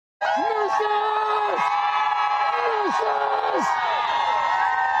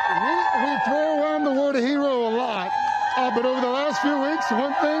We throw around the word hero a lot, but over the last few weeks,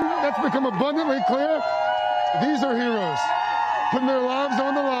 one thing that's become abundantly clear, these are heroes, putting their lives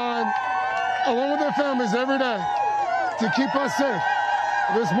on the line, along with their families every day, to keep us safe.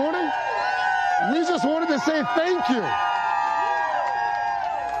 This morning, we just wanted to say thank you.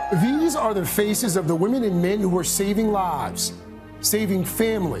 These are the faces of the women and men who are saving lives, saving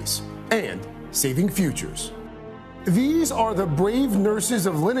families, and saving futures. These are the brave nurses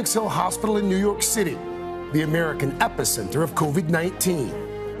of Lenox Hill Hospital in New York City, the American epicenter of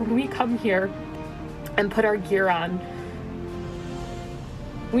COVID-19. When we come here and put our gear on,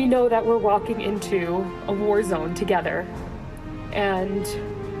 we know that we're walking into a war zone together, and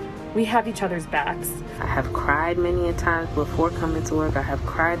we have each other's backs. I have cried many a times before coming to work. I have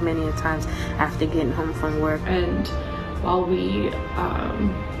cried many a times after getting home from work. And while we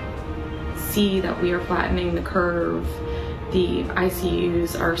see that we are flattening the curve, the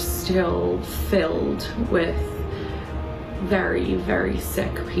ICUs are still filled with very, very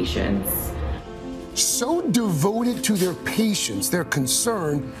sick patients. So devoted to their patients, their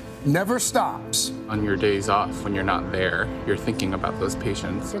concern never stops. On your days off, when you're not there, you're thinking about those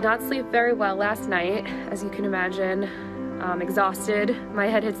patients. Did not sleep very well last night, as you can imagine. Exhausted, my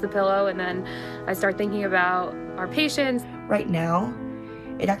head hits the pillow, and then I start thinking about our patients. Right now,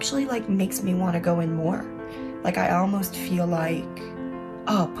 it actually makes me want to go in more. I almost feel like,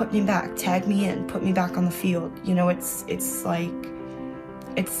 oh, put me back, tag me in, put me back on the field. You know, it's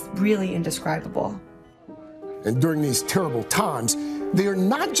really indescribable. And during these terrible times, they are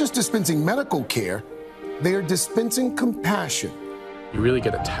not just dispensing medical care, they are dispensing compassion. You really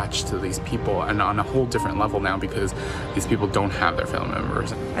get attached to these people, and on a whole different level now, because these people don't have their family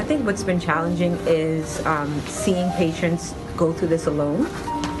members. I think what's been challenging is seeing patients go through this alone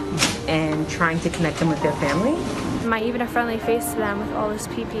and trying to connect them with their family. Am I even a friendly face to them with all this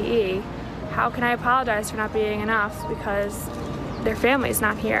PPE? How can I apologize for not being enough because their family's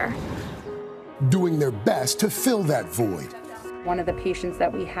not here? Doing their best to fill that void. One of the patients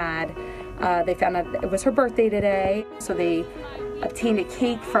that we had, they found out it was her birthday today, so they obtained a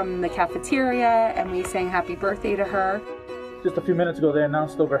cake from the cafeteria, and we sang happy birthday to her. Just a few minutes ago, they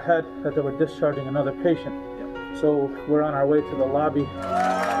announced overhead that they were discharging another patient. So we're on our way to the lobby.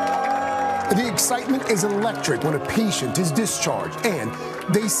 The excitement is electric when a patient is discharged, and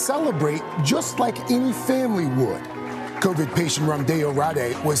they celebrate just like any family would. COVID patient Ramdeo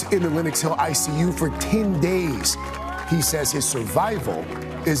Rade was in the Lenox Hill ICU for 10 days. He says his survival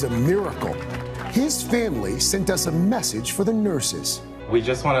is a miracle. His family sent us a message for the nurses. We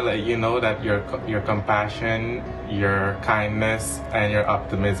just want to let you know that your compassion, your kindness, and your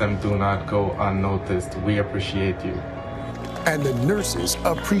optimism do not go unnoticed. We appreciate you. And the nurses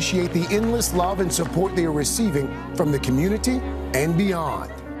appreciate the endless love and support they are receiving from the community and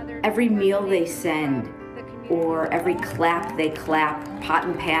beyond. Every meal they send, or every clap they clap, pot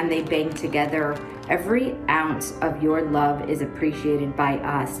and pan they bang together, every ounce of your love is appreciated by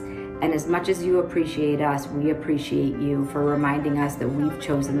us. And as much as you appreciate us, we appreciate you for reminding us that we've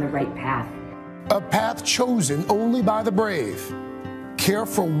chosen the right path. A path chosen only by the brave. Care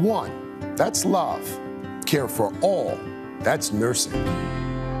for one, that's love. Care for all, that's nursing.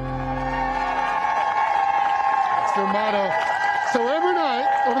 That's their motto. So every night,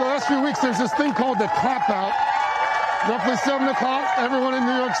 over the last few weeks, there's this thing called the clap out. Roughly 7 o'clock, everyone in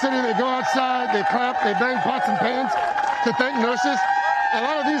New York City, they go outside, they clap, they bang pots and pans to thank nurses. A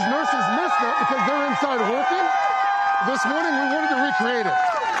lot of these nurses missed that because they're inside working. This morning, we wanted to recreate it.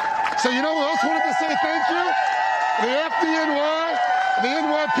 So you know who else wanted to say thank you? The FDNY, the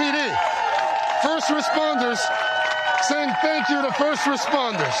NYPD. First responders saying thank you to first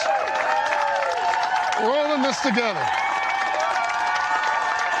responders. We're all in this together.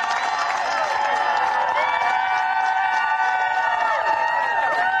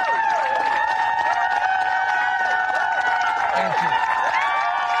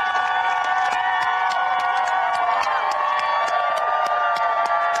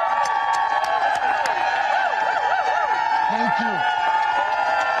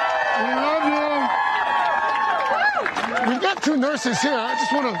 Two nurses here. I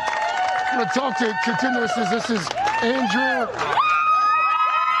just want to talk to two nurses. This is Andrew.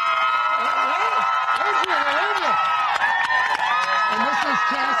 And this is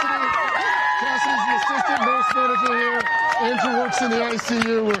Cassidy. Cassidy's the assistant nurse manager here. Andrew works in the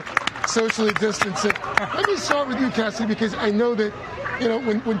ICU. We're socially distancing. Let me start with you, Cassidy, because I know that,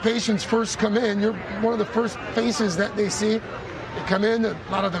 when patients first come in, you're one of the first faces that they see. They come in, a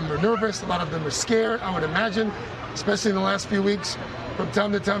lot of them are nervous, a lot of them are scared, I would imagine. Especially in the last few weeks, from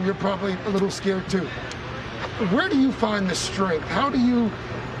time to time, you're probably a little scared too. Where do you find the strength? How do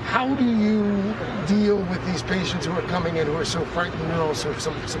How do you deal with these patients who are coming in who are so frightened and also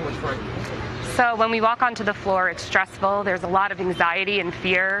so much frightened? So when we walk onto the floor, it's stressful. There's a lot of anxiety and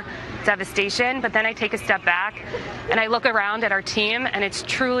fear, devastation, but then I take a step back and I look around at our team and it's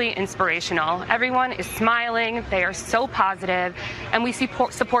truly inspirational. Everyone is smiling, they are so positive, and we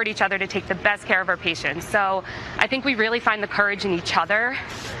support each other to take the best care of our patients. So I think we really find the courage in each other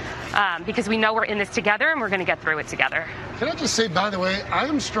because we know we're in this together and we're going to get through it together. Can I just say, by the way, I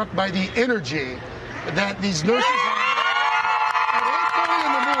am struck by the energy that these nurses have at 8:30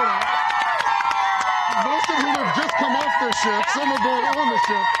 in the morning. Most of whom have just come off their shift, some are going on the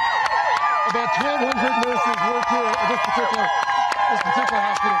shift. About 1,200 nurses work here at this particular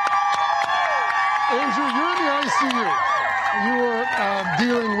hospital. Andrew, you're in the ICU. You are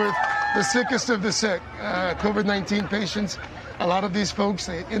dealing with the sickest of the sick, COVID-19 patients. A lot of these folks,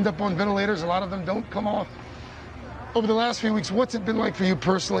 they end up on ventilators. A lot of them don't come off. Over the last few weeks, what's it been like for you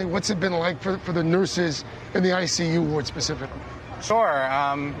personally? What's it been like for the nurses in the ICU ward specifically? Sure.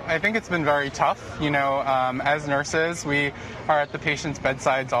 I think it's been very tough. You know, as nurses, we are at the patient's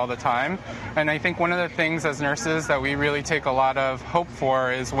bedsides all the time. And I think one of the things as nurses that we really take a lot of hope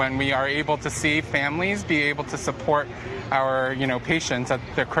for is when we are able to see families be able to support our, patients at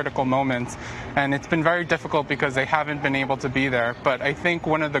their critical moments. And it's been very difficult because they haven't been able to be there. But I think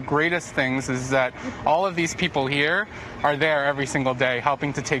one of the greatest things is that all of these people here are there every single day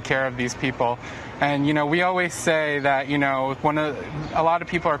helping to take care of these people. And, we always say that, a lot of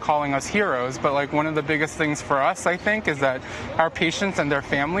people are calling us heroes, but like one of the biggest things for us, I think, is that our patients and their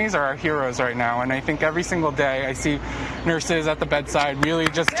families are our heroes right now. And I think every single day I see nurses at the bedside really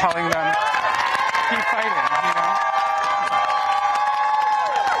just telling them, keep fighting,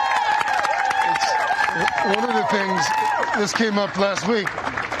 One of the things, this came up last week,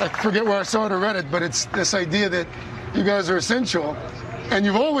 I forget where I saw it or read it, but it's this idea that you guys are essential, and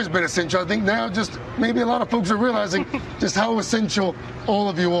you've always been essential. I think now just maybe a lot of folks are realizing just how essential all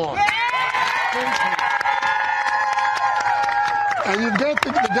of you are. Thank you. And you've got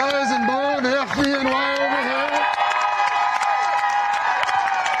the guys in blue, the FDNY over here.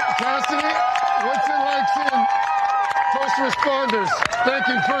 Cassidy, what's it like seeing first responders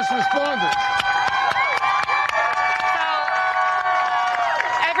thanking first responders?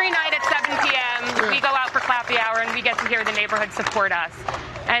 We go out for Clappy Hour and we get to hear the neighborhood support us.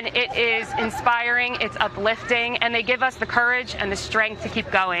 And it is inspiring, it's uplifting, and they give us the courage and the strength to keep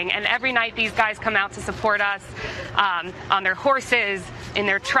going. And every night these guys come out to support us on their horses, in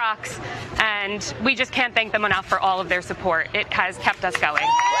their trucks, and we just can't thank them enough for all of their support. It has kept us going.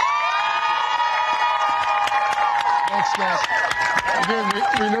 Thanks, guys. Again,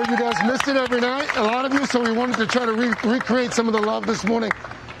 we know you guys missed it every night, a lot of you, so we wanted to try to recreate some of the love this morning.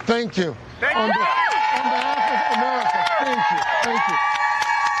 Thank you. On behalf of America, thank you.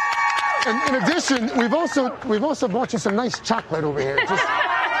 And in addition, we've also brought you some nice chocolate over here. Just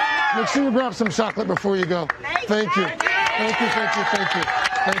make sure you grab some chocolate before you go. Thank you. Thank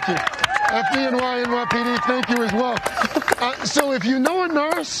you. FDNY, NYPD, thank you as well. So if you know a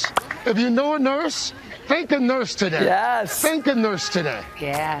nurse, thank a nurse today. Yes. Thank a nurse today.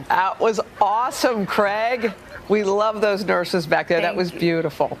 Yeah. That was awesome, Craig. We love those nurses back there. That was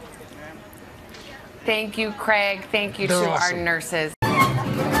beautiful. Thank you, Craig. Thank you to our nurses.